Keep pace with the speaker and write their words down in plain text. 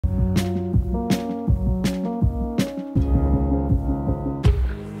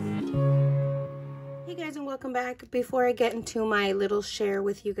welcome back. Before I get into my little share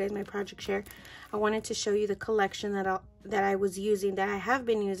with you guys, my project share, I wanted to show you the collection that I was using, that I have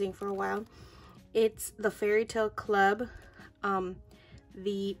been using for a while. It's the Fairy Tale Club,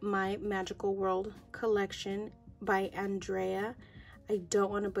 the My Magical World collection by Andrea. I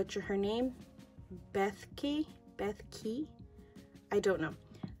don't want to butcher her name. Beth Key. I don't know.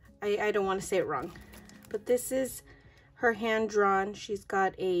 I don't want to say it wrong. But this is her hand drawn. She's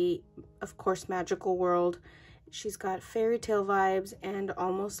got of course, magical world. She's got fairy tale vibes and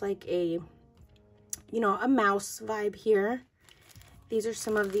almost like a mouse vibe here. These are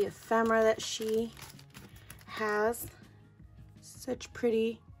some of the ephemera that she has. Such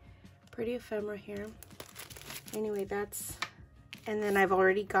pretty ephemera here. Anyway, and then I've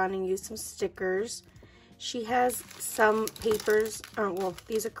already gone and used some stickers. She has some papers, well,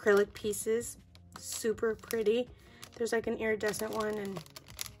 these acrylic pieces, super pretty. There's like an iridescent one, and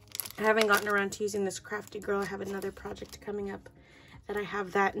I haven't gotten around to using this Crafty Girl. I have another project coming up that I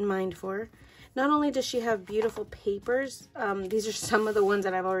have that in mind for. Not only does she have beautiful papers, these are some of the ones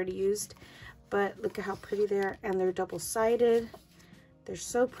that I've already used, but look at how pretty they are, and they're double-sided. They're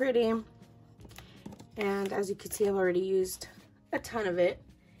so pretty, and as you can see, I've already used a ton of it.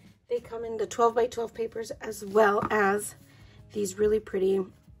 They come in the 12 by 12 papers, as well as these really pretty,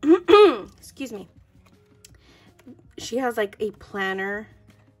 excuse me. She has like a planner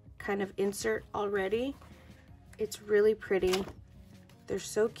kind of insert already. It's really pretty. They're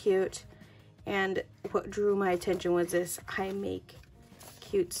so cute. And what drew my attention was this: I make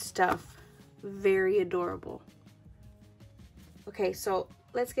cute stuff. Very adorable. Okay, so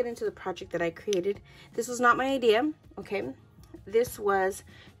let's get into the project that I created. This was not my idea, okay? This was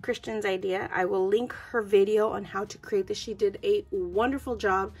Kristianne's idea. I will link her video on how to create this. She did a wonderful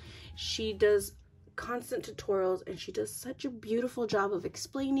job. She does constant tutorials, and she does such a beautiful job of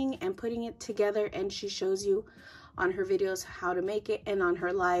explaining and putting it together, and she shows you on her videos how to make it, and on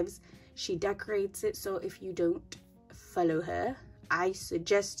her lives she decorates it. So if you don't follow her, I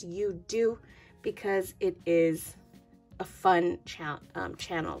suggest you do, because it is a fun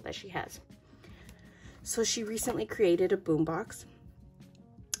channel that she has. So she recently created a boombox,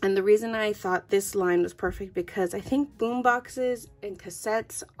 and the reason I thought this line was perfect, because I think boomboxes and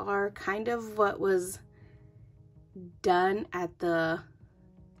cassettes are kind of what was done at I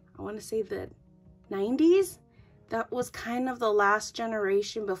want to say the 90s. That was kind of the last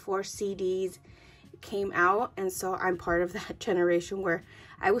generation before CDs came out, and so I'm part of that generation where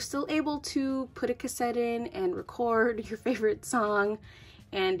I was still able to put a cassette in and record your favorite song.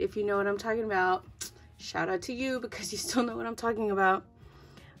 And if you know what I'm talking about, shout out to you, because you still know what I'm talking about.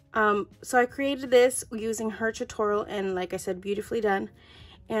 So I created this using her tutorial, and like I said, beautifully done.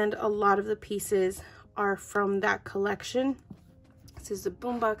 And a lot of the pieces are from that collection. This is the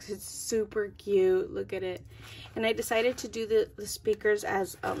boombox. It's super cute. Look at it. And I decided to do the speakers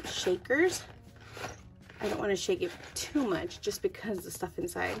as shakers. I don't want to shake it too much just because the stuff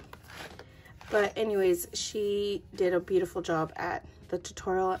inside. But anyways, she did a beautiful job at the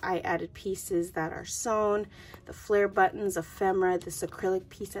tutorial. I added pieces that are sewn, the flare buttons, ephemera, this acrylic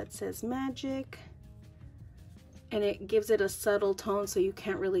piece that says magic, and it gives it a subtle tone so you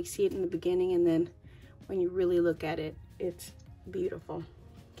can't really see it in the beginning, and then when you really look at it, it's beautiful.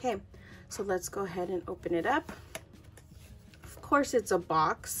 Okay, so let's go ahead and open it up. Of course, it's a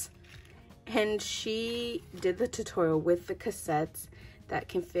box, and she did the tutorial with the cassettes that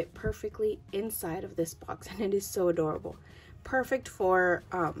can fit perfectly inside of this box, and it is so adorable. Perfect for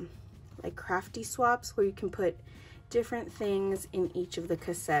like crafty swaps, where you can put different things in each of the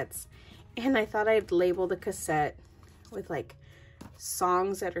cassettes. And I thought I'd label the cassette with like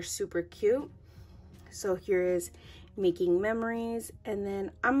songs that are super cute. So here is Making Memories, and then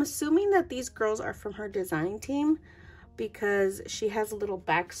I'm assuming that these girls are from her design team, because she has a little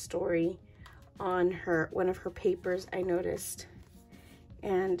backstory on one of her papers, I noticed.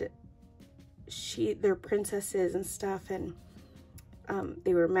 And they're princesses and stuff, and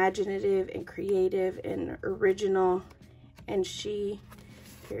they were imaginative and creative and original. And here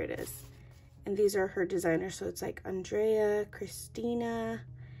it is. And these are her designers. So it's like Andrea, Christina,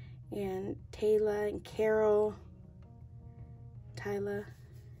 and Taylor, and Carol, Tyla.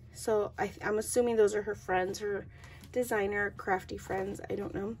 So I'm assuming those are her friends, her designer, crafty friends. I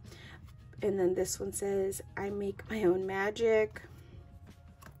don't know. And then this one says, I make my own magic.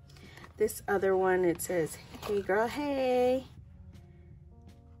 This other one, it says, hey girl, hey.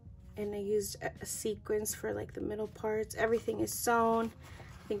 And I used a sequence for like the middle parts. Everything is sewn.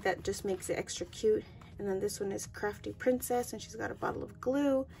 I think that just makes it extra cute. And then this one is Crafty Princess, and she's got a bottle of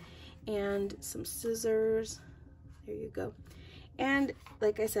glue and some scissors. There you go. And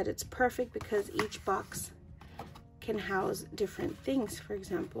like I said, it's perfect because each box can house different things. For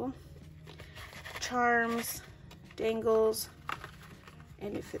example, charms, dangles,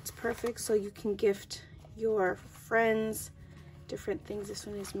 and it fits perfect, so you can gift your friends different things. This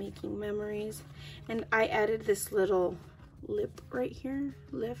one is making memories, and I added this little lip right here,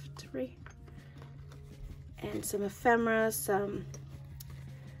 lift right, and some ephemera, some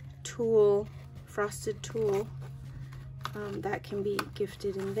tulle, frosted tulle, that can be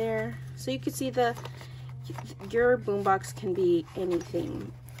gifted in there. So you can see your boombox can be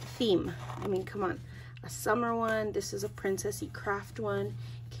anything theme. I mean, come on, a summer one, this is a princessy craft one.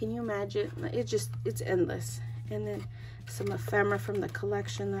 Can you imagine? It's endless. And then some ephemera from the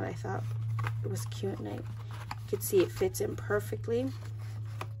collection that I thought it was cute, and you could see it fits in perfectly.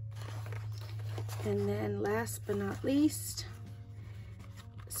 And then last but not least,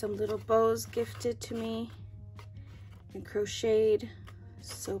 some little bows gifted to me and crocheted.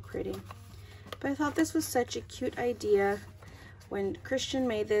 So pretty. But I thought this was such a cute idea. When Kristianne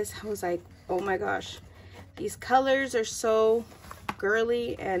made this, I was like, oh my gosh, these colors are so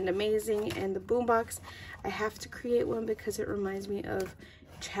girly and amazing, and the boombox, I have to create one because it reminds me of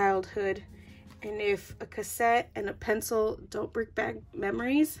childhood. And if a cassette and a pencil don't bring back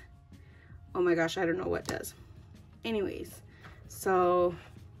memories, oh my gosh, I don't know what does. Anyways, so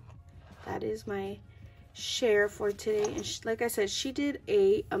that is my share for today. And like I said, she did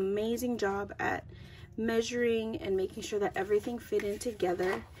an amazing job at measuring and making sure that everything fit in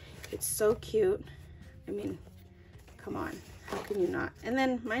together. It's so cute. I mean, come on, how can you not? And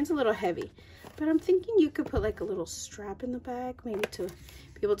then mine's a little heavy, but I'm thinking you could put like a little strap in the bag, maybe to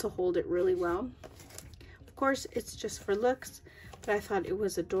be able to hold it really well. Of course, it's just for looks, but I thought it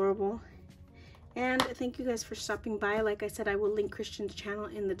was adorable. And thank you guys for stopping by. Like I said, I will link Kristianne's channel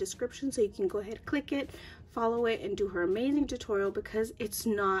in the description, so you can go ahead, click it, follow it, and do her amazing tutorial, because it's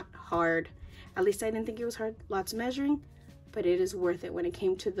not hard. At least I didn't think it was hard. Lots of measuring, but it is worth it when it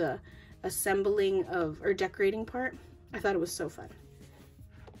came to the assembling of or decorating part. I thought it was so fun.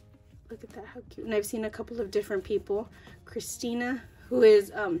 Look at that, how cute. And I've seen a couple of different people. Christina, who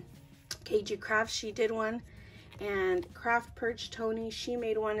is KG Crafts, she did one. And Craft Perch Tony, she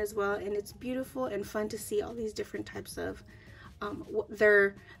made one as well. And it's beautiful and fun to see all these different types of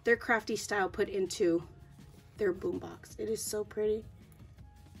their crafty style put into their boombox. It is so pretty,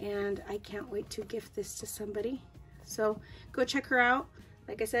 and I can't wait to gift this to somebody. So go check her out.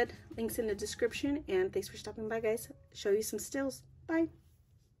 Like I said, links in the description, and thanks for stopping by, guys. Show you some stills. Bye.